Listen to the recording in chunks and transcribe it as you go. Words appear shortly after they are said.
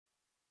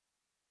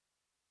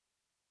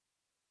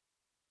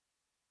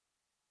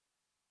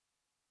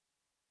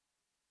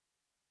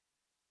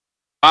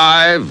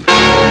5,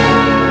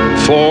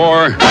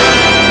 4,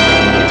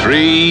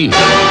 3,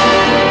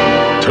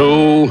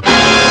 2,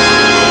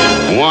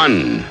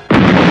 1.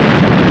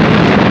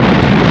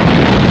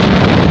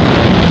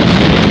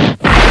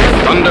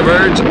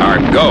 Thunderbirds are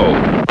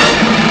go.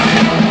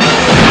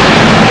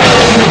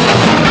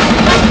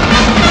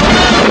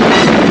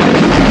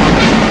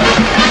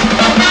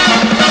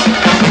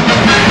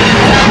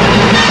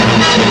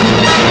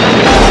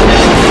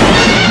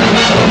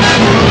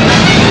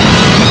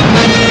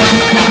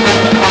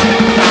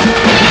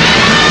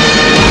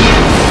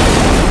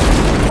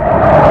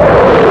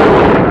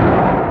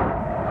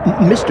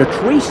 Mr.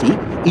 Tracy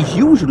is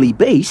usually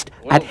based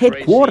at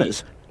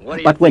headquarters,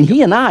 but when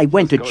he and I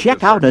went to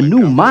check out a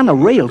new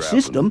monorail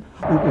system,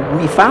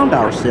 we found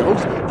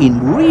ourselves in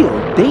real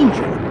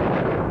danger.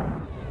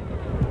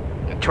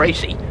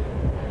 Tracy,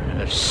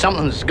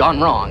 something's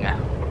gone wrong.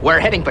 We're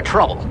heading for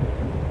trouble.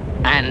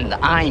 And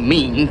I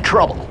mean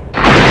trouble.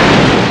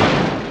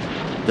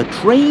 The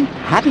train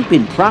hadn't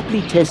been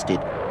properly tested.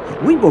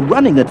 We were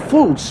running at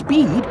full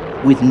speed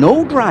with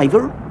no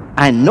driver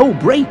and no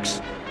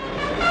brakes.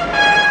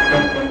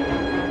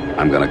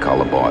 I'm gonna call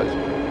the boys.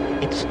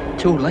 It's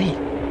too late.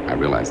 I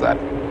realize that.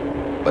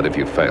 But if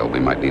you fail, we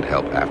might need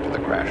help after the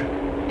crash.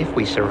 If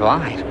we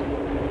survive,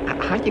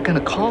 how are you gonna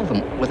call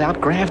them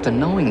without Grafton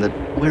knowing that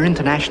we're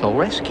international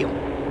rescue?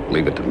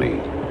 Leave it to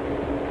me.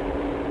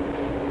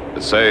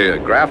 Say,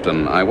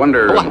 Grafton, I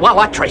wonder...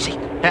 What, Tracy?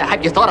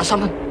 Have you thought of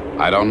something?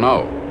 I don't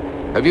know.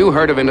 Have you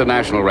heard of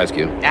international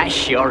rescue?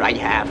 Sure I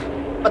have.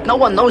 But no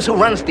one knows who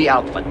runs the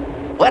outfit.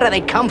 Where do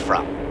they come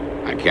from?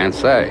 I can't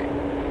say.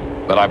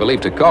 But I believe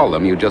to call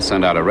them, you just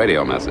send out a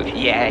radio message.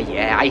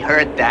 Yeah, I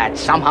heard that.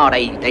 Somehow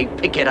they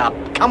pick it up.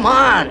 Come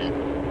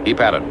on! Keep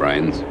at it,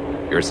 Brains.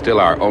 You're still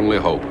our only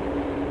hope.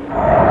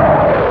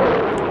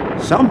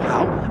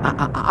 Somehow,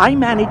 I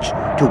managed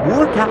to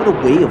work out a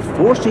way of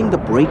forcing the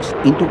brakes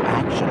into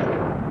action.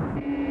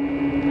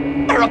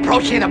 We're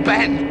approaching a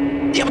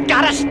bend. You've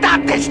got to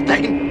stop this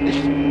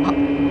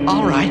thing.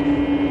 All right.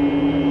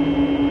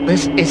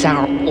 This is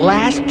our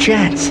last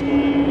chance.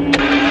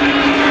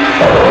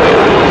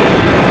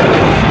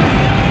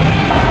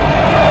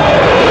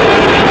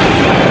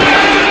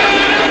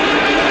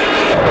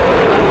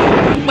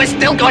 We're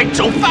still going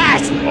too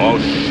fast! Oh,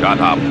 shut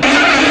up.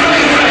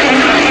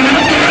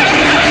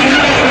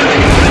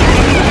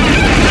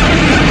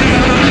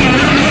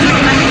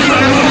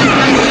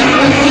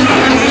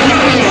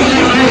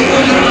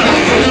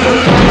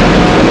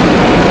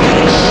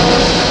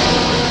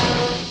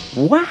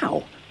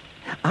 Wow!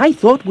 I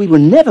thought we were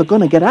never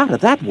going to get out of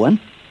that one.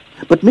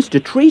 But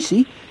Mr.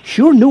 Tracy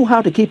sure knew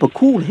how to keep a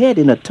cool head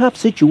in a tough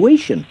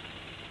situation.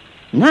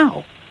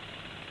 Now,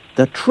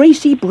 the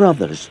Tracy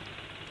brothers,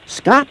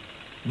 Scott,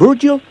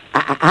 Virgil,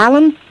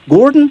 Alan,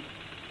 Gordon,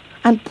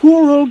 and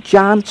poor old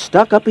John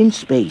stuck up in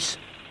space.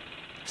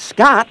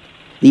 Scott,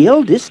 the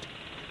eldest,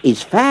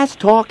 is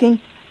fast-talking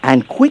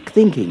and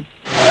quick-thinking.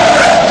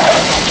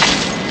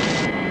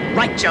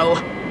 Right, Joe.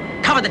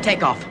 Cover the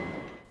takeoff.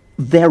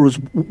 There was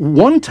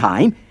one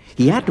time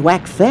he had to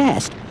act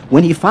fast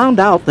when he found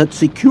out that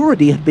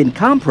security had been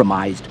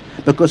compromised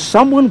because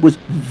someone was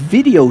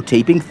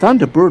videotaping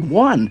Thunderbird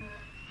 1.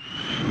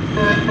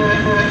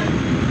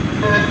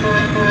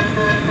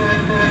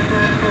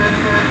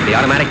 The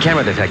automatic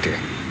camera detector.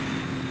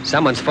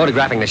 Someone's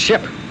photographing the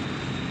ship.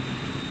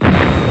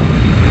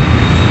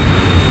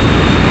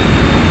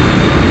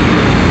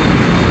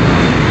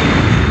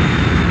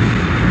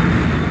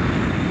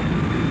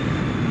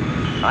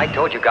 I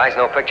told you guys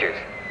no pictures.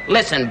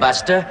 Listen,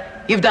 Buster,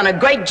 you've done a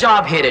great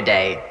job here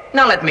today.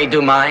 Now let me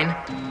do mine.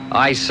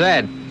 I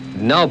said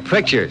no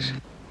pictures.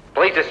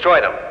 Please destroy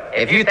them.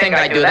 If you think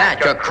I do that,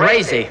 you're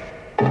crazy.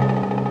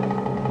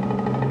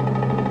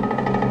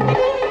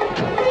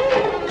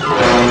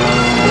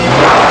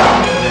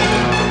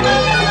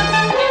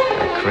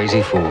 They're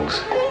crazy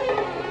fools.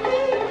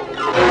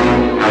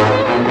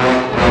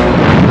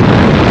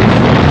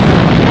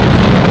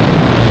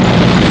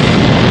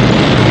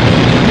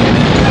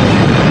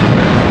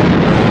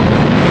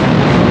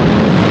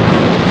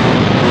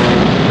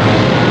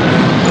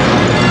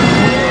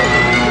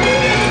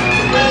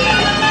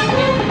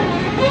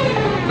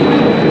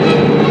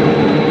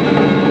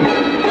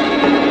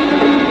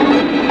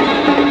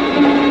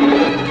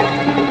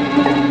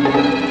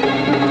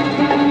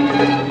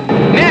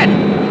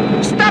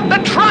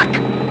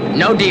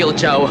 No deal,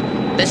 Joe.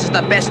 This is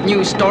the best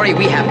news story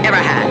we have ever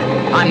had.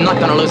 I'm not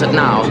gonna lose it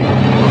now.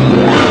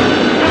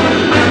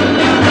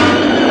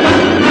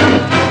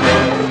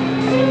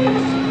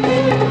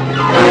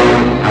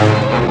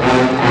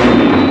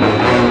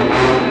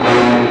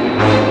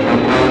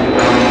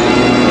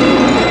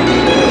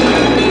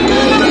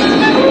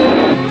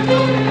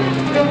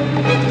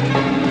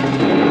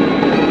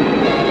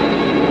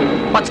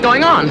 What's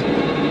going on?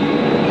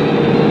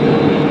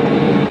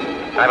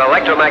 I've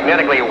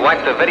electromagnetically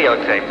wiped the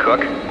videotape,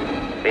 Cook.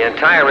 The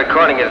entire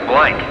recording is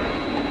blank.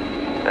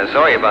 I'm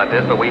sorry about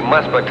this, but we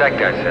must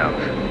protect ourselves.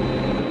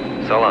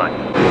 So long.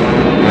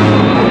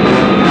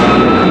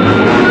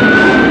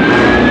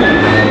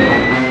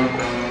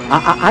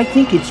 I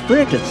think it's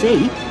fair to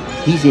say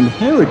he's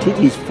inherited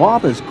his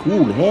father's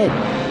cool head.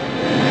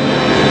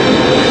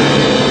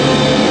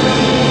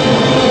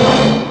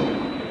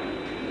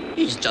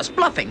 He's just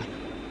bluffing.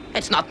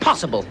 It's not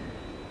possible.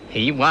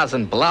 He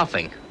wasn't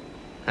bluffing.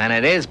 And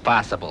it is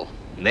possible.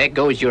 There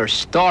goes your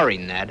story,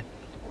 Ned.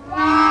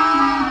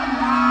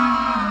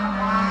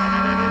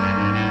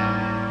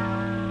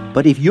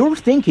 But if you're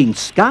thinking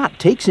Scott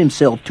takes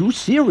himself too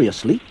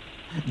seriously,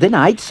 then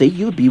I'd say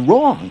you'd be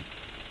wrong.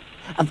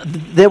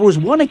 There was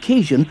one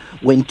occasion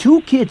when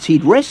 2 kids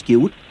he'd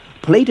rescued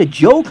played a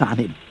joke on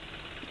him,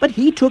 but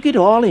he took it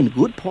all in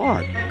good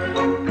part.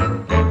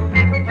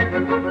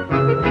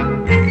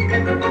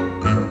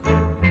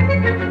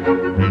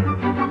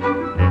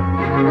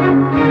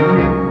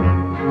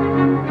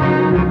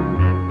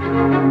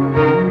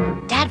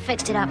 Dad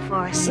fixed it up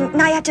for us.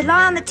 Now you have to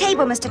lie on the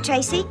table, Mr.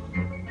 Tracy.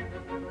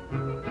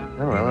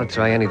 Oh, well, I'll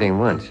try anything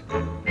once.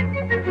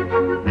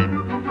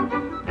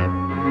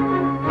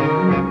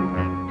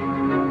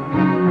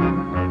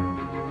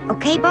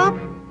 Okay, Bob?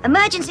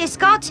 Emergency,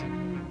 Scott.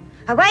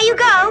 Away you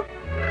go.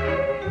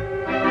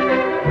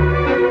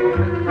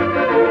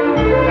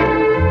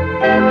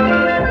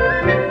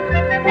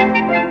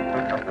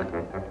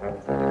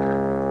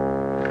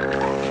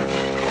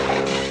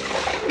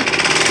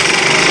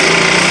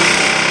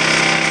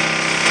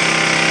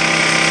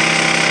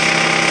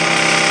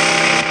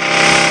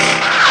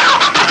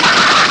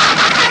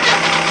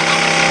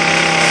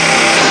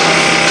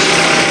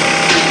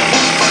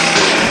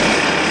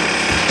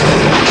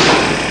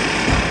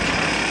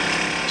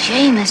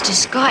 Gee, Mr.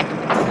 Scott,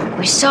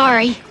 we're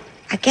sorry.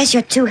 I guess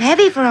you're too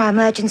heavy for our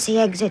emergency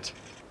exit.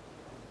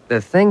 The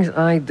things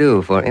I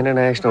do for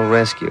international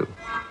rescue.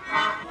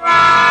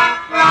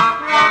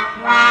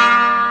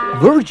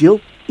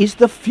 Virgil is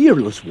the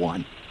fearless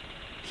one.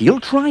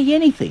 He'll try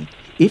anything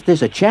if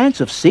there's a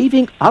chance of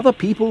saving other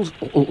people's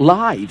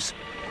lives.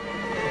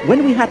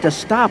 When we had to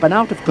stop an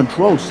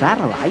out-of-control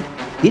satellite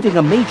hitting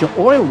a major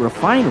oil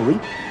refinery,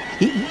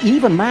 he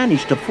even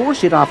managed to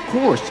force it off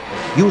course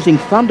using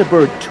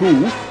Thunderbird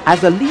 2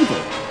 as a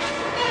lever.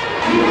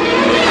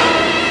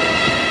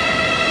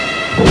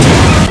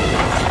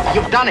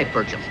 You've done it,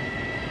 Virgil.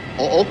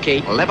 Oh,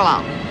 okay, level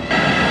out.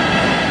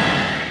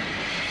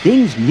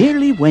 Things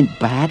nearly went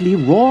badly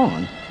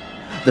wrong.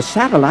 The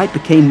satellite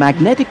became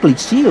magnetically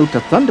sealed to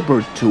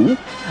Thunderbird 2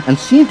 and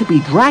seemed to be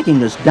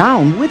dragging us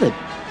down with it.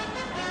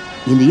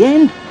 In the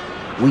end,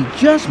 we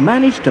just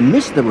managed to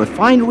miss the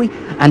refinery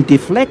and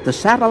deflect the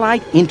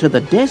satellite into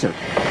the desert.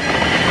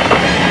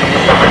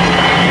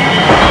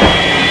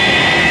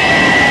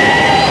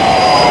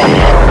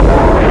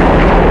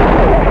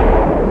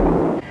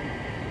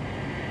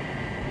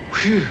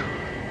 Phew.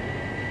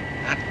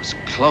 That was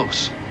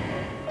close.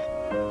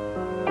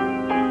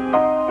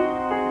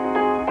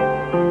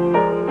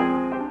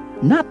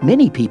 Not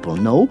many people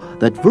know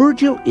that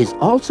Virgil is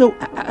also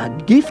a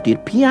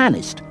gifted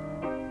pianist.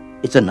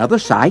 It's another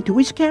side to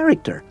his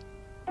character.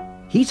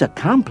 He's a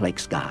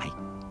complex guy.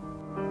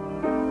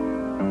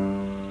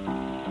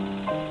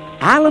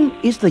 Alan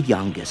is the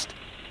youngest,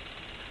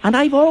 and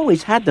I've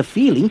always had the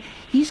feeling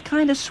he's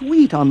kind of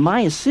sweet on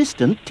my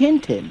assistant,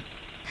 Tintin.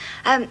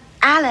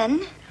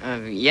 Alan,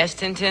 Yes,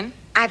 Tintin?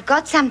 I've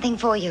got something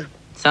for you.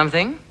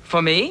 Something?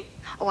 For me?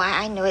 Oh,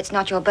 I know it's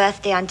not your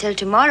birthday until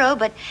tomorrow,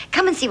 but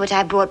come and see what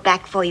I brought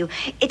back for you.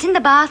 It's in the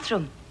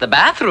bathroom. The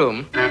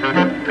bathroom?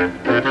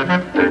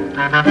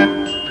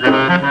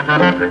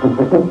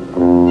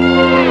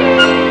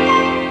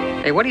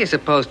 Hey, what do you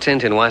suppose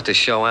Tintin wants to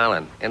show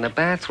Alan in the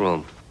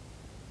bathroom?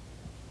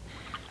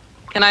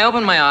 Can I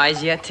open my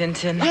eyes yet,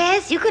 Tintin?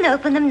 Yes, you can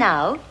open them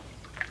now.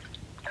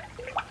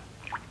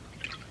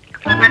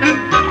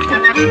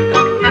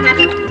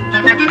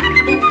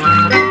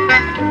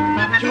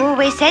 You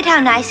always said how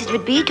nice it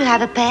would be to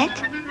have a pet.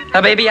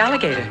 A baby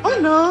alligator. Oh,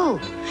 no.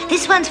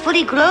 This one's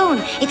fully grown.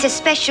 It's a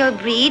special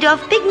breed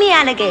of pygmy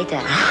alligator.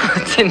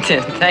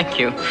 Tintin, thank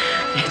you.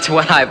 It's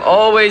what I've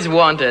always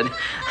wanted.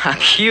 A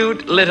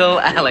cute little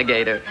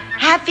alligator.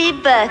 Happy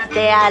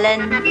birthday,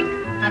 Alan.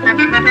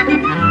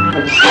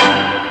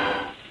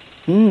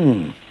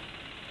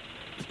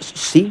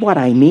 See what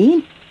I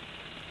mean?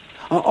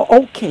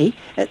 Okay,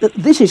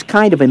 this is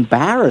kind of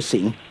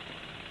embarrassing.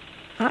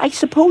 I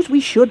suppose we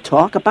should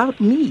talk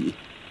about me.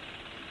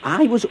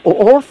 I was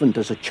orphaned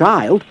as a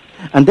child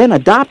and then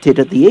adopted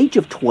at the age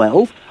of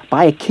 12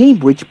 by a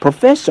Cambridge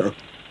professor.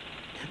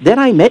 Then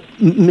I met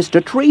Mr.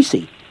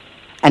 Tracy,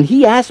 and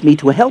he asked me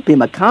to help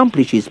him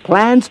accomplish his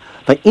plans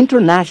for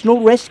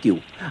international rescue,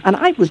 and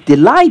I was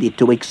delighted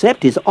to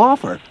accept his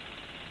offer.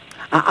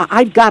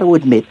 I've got to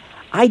admit,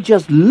 I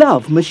just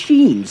love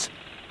machines.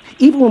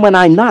 Even when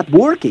I'm not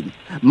working,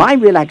 my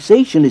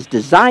relaxation is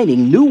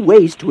designing new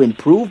ways to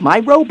improve my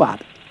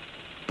robot.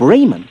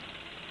 Bremen.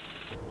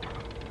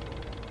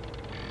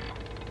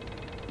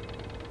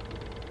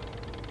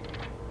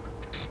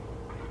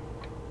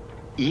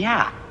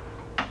 Yeah,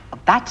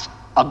 that's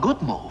a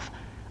good move.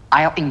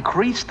 I'll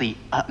increase the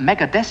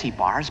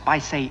megadecibars by,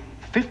 say,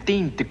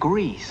 15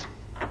 degrees.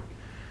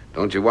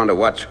 Don't you want to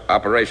watch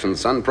Operation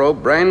Sun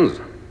Probe, Brains?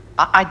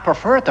 I'd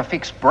prefer to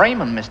fix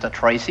Brayman, Mr.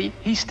 Tracy.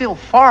 He's still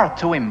far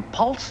too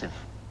impulsive.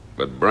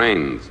 But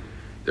Brains,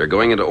 they're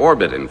going into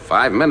orbit in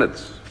 5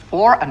 minutes.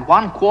 4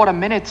 1/4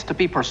 minutes to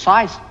be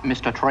precise,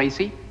 Mr.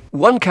 Tracy.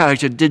 One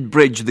character did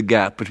bridge the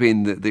gap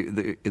between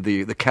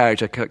the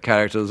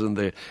characters and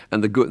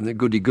the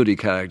goody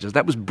characters.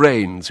 That was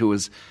Brains, who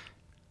was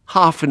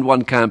half in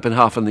one camp and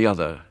half in the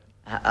other.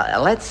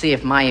 Let's see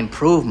if my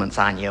improvements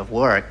on you have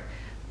worked.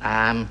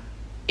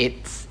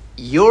 It's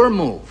your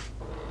move.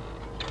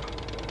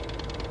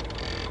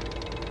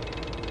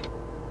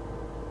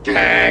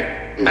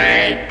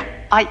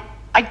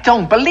 I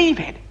don't believe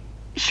it.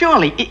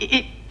 Surely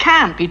it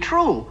can't be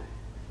true.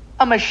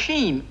 A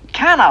machine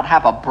cannot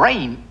have a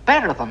brain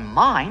better than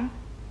mine.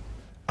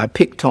 I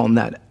picked on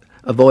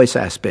a voice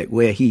aspect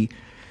where he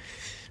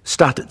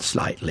stuttered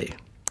slightly,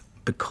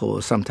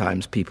 because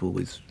sometimes people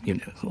with,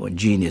 or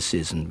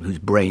geniuses and whose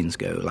brains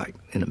go like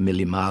in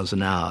 1,000,000 miles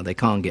an hour, they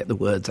can't get the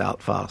words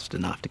out fast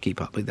enough to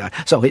keep up with that.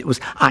 So it was,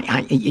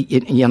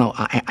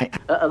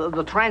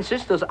 The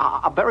transistors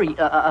are very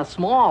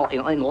small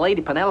in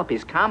Lady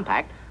Penelope's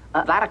compact.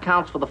 That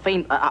accounts for the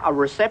faint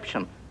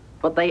reception.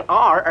 But they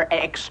are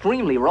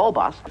extremely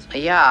robust.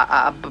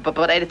 Yeah,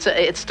 but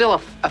it's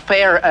still a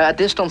fair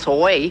distance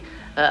away.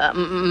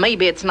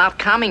 Maybe it's not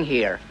coming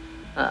here.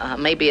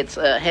 Maybe it's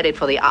headed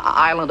for the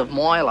island of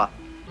Moila.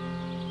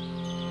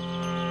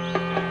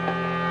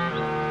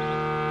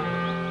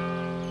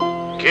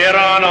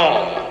 Kirano,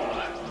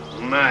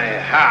 my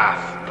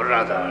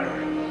half-brother,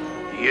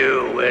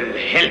 you will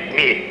help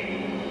me.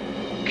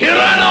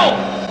 Kirano!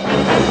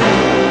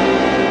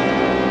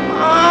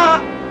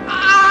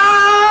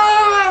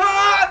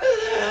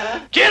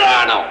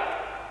 Kirano!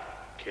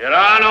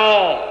 Kirano!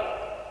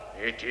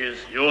 It is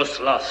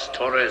useless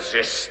to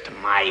resist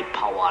my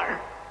power.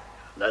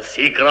 The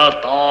secret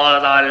of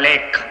the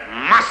lake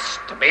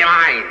must be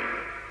mine.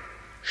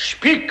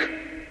 Speak!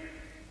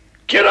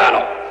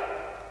 Kirano!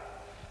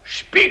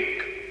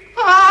 Speak!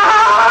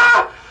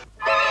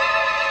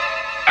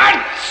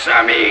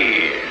 Answer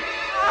me!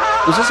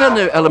 There's a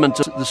certain element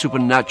of the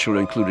supernatural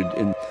included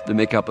in the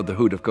makeup of the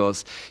Hood, of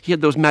course. He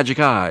had those magic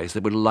eyes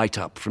that would light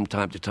up from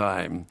time to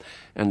time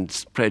and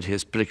spread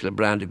his particular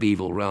brand of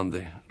evil round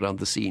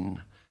the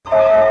scene.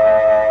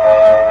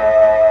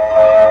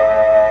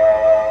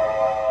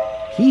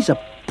 He's a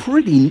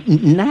pretty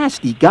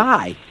nasty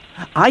guy.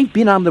 I've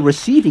been on the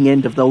receiving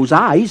end of those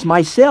eyes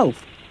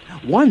myself.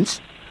 Once,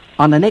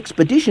 on an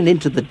expedition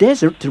into the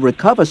desert to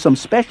recover some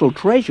special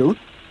treasure,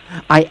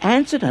 I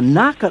answered a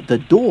knock at the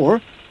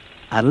door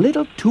a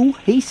little too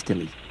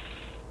hastily.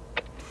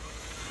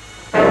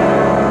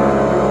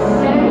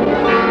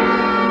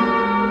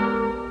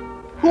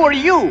 Who are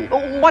you?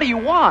 What do you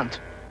want?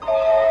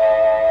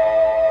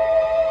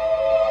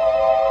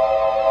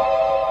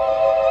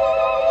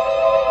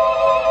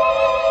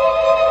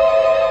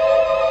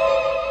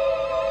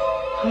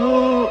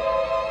 Who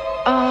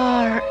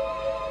are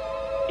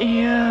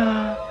you?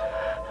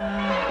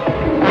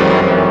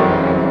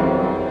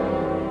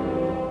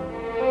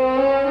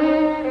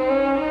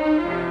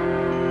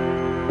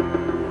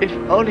 If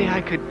only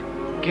I could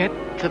get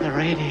to the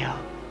radio.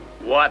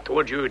 What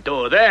would you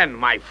do then,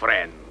 my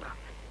friend?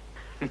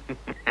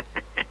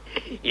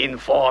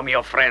 Inform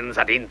your friends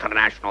at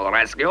International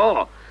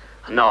Rescue?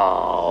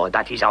 No,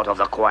 that is out of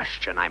the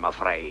question, I'm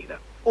afraid.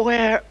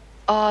 Where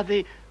are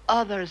the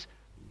others?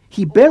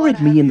 He buried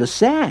me in the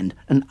sand,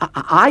 and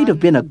I'd have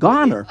been a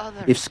goner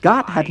if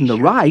Scott hadn't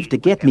arrived to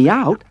get me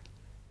out.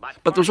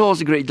 But there was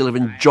always a great deal of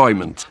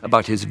enjoyment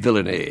about his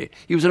villainy.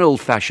 He was an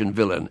old-fashioned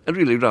villain, and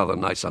really rather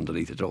nice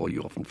underneath it all,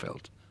 you often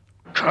felt.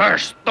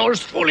 Curse those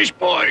foolish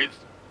boys!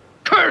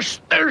 Curse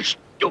their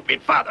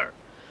stupid father!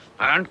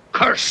 And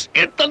curse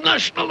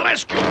International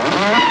Rescue!